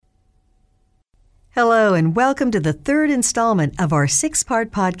Hello, and welcome to the third installment of our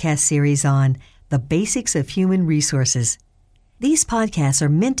 6-part podcast series on the basics of human resources. These podcasts are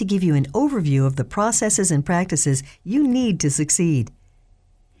meant to give you an overview of the processes and practices you need to succeed.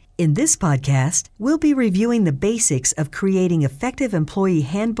 In this podcast, we'll be reviewing the basics of creating effective employee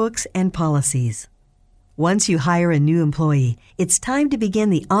handbooks and policies. Once you hire a new employee, it's time to begin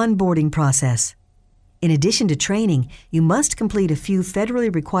the onboarding process. In addition to training, you must complete a few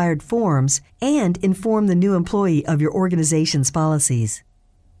federally required forms and inform the new employee of your organization's policies.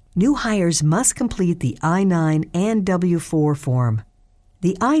 New hires must complete the I-9 and W-4 form.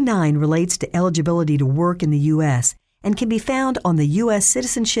 The I-9 relates to eligibility to work in the U.S. and can be found on the U.S.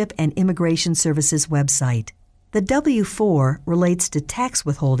 Citizenship and Immigration Services website. The W-4 relates to tax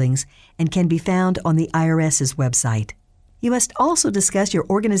withholdings and can be found on the IRS's website. You must also discuss your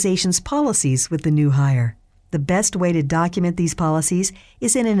organization's policies with the new hire. The best way to document these policies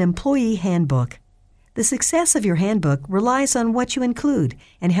is in an employee handbook. The success of your handbook relies on what you include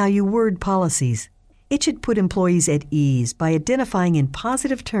and how you word policies. It should put employees at ease by identifying in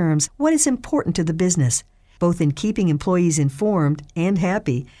positive terms what is important to the business, both in keeping employees informed and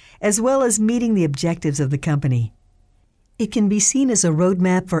happy, as well as meeting the objectives of the company. It can be seen as a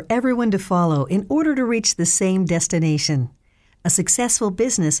roadmap for everyone to follow in order to reach the same destination: a successful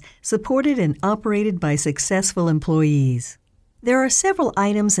business supported and operated by successful employees. There are several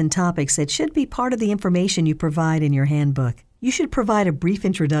items and topics that should be part of the information you provide in your handbook. You should provide a brief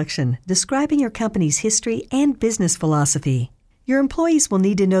introduction describing your company's history and business philosophy. Your employees will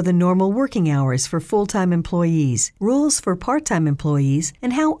need to know the normal working hours for full-time employees, rules for part-time employees,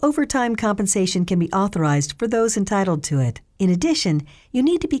 and how overtime compensation can be authorized for those entitled to it. In addition, you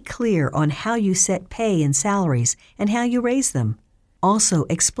need to be clear on how you set pay and salaries and how you raise them. Also,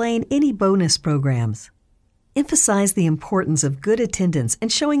 explain any bonus programs. Emphasize the importance of good attendance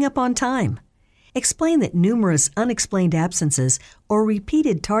and showing up on time. Explain that numerous unexplained absences or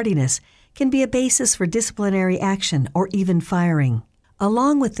repeated tardiness can be a basis for disciplinary action or even firing.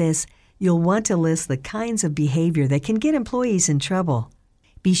 Along with this, you'll want to list the kinds of behavior that can get employees in trouble.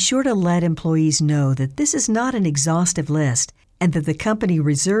 Be sure to let employees know that this is not an exhaustive list and that the company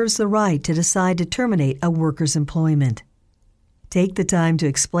reserves the right to decide to terminate a worker's employment. Take the time to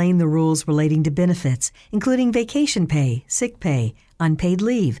explain the rules relating to benefits, including vacation pay, sick pay, unpaid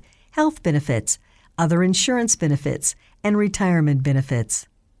leave, health benefits, other insurance benefits, and retirement benefits.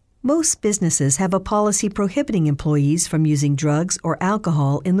 Most businesses have a policy prohibiting employees from using drugs or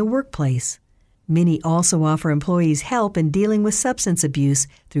alcohol in the workplace. Many also offer employees help in dealing with substance abuse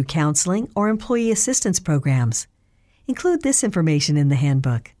through counseling or employee assistance programs. Include this information in the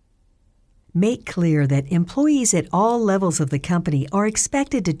handbook. Make clear that employees at all levels of the company are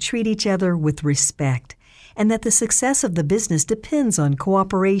expected to treat each other with respect, and that the success of the business depends on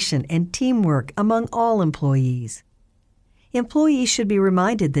cooperation and teamwork among all employees. Employees should be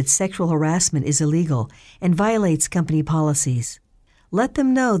reminded that sexual harassment is illegal and violates company policies. Let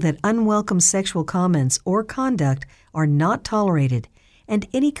them know that unwelcome sexual comments or conduct are not tolerated, and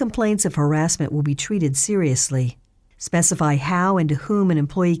any complaints of harassment will be treated seriously. Specify how and to whom an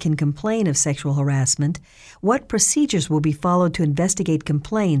employee can complain of sexual harassment, what procedures will be followed to investigate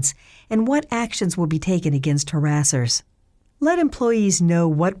complaints, and what actions will be taken against harassers. Let employees know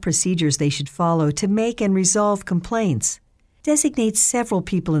what procedures they should follow to make and resolve complaints. Designate several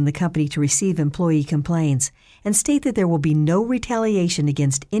people in the company to receive employee complaints and state that there will be no retaliation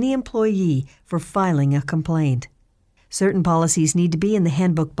against any employee for filing a complaint. Certain policies need to be in the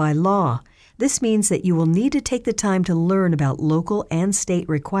handbook by law. This means that you will need to take the time to learn about local and state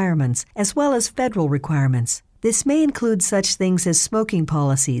requirements as well as federal requirements. This may include such things as smoking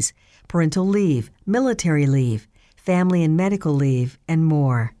policies, parental leave, military leave, family and medical leave, and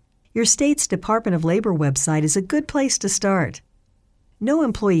more. Your state's Department of Labor website is a good place to start. No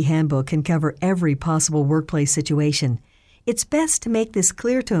employee handbook can cover every possible workplace situation. It's best to make this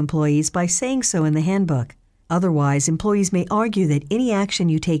clear to employees by saying so in the handbook. Otherwise, employees may argue that any action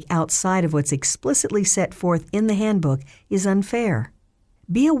you take outside of what's explicitly set forth in the handbook is unfair.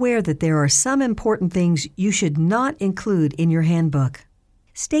 Be aware that there are some important things you should not include in your handbook.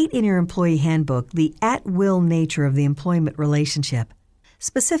 State in your employee handbook the at-will nature of the employment relationship.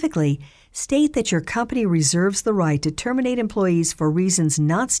 Specifically, state that your company reserves the right to terminate employees for reasons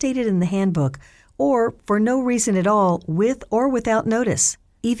not stated in the handbook or for no reason at all with or without notice.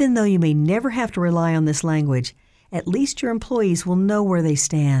 Even though you may never have to rely on this language, at least your employees will know where they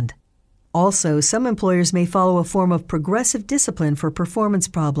stand. Also, some employers may follow a form of progressive discipline for performance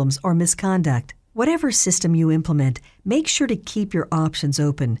problems or misconduct. Whatever system you implement, make sure to keep your options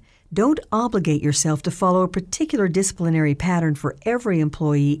open. Don't obligate yourself to follow a particular disciplinary pattern for every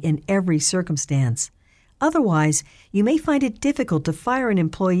employee in every circumstance. Otherwise, you may find it difficult to fire an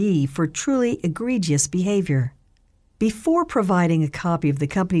employee for truly egregious behavior. Before providing a copy of the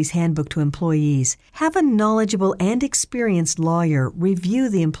company's handbook to employees, have a knowledgeable and experienced lawyer review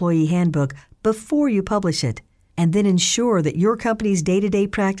the employee handbook before you publish it, and then ensure that your company's day-to-day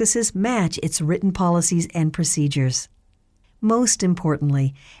practices match its written policies and procedures. Most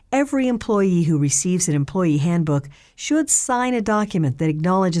importantly, every employee who receives an employee handbook should sign a document that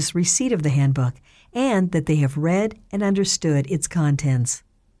acknowledges receipt of the handbook and that they have read and understood its contents.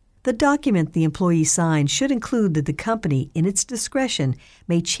 The document the employee signs should include that the company, in its discretion,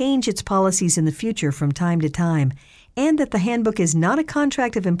 may change its policies in the future from time to time, and that the handbook is not a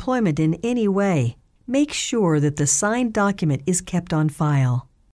contract of employment in any way. Make sure that the signed document is kept on file.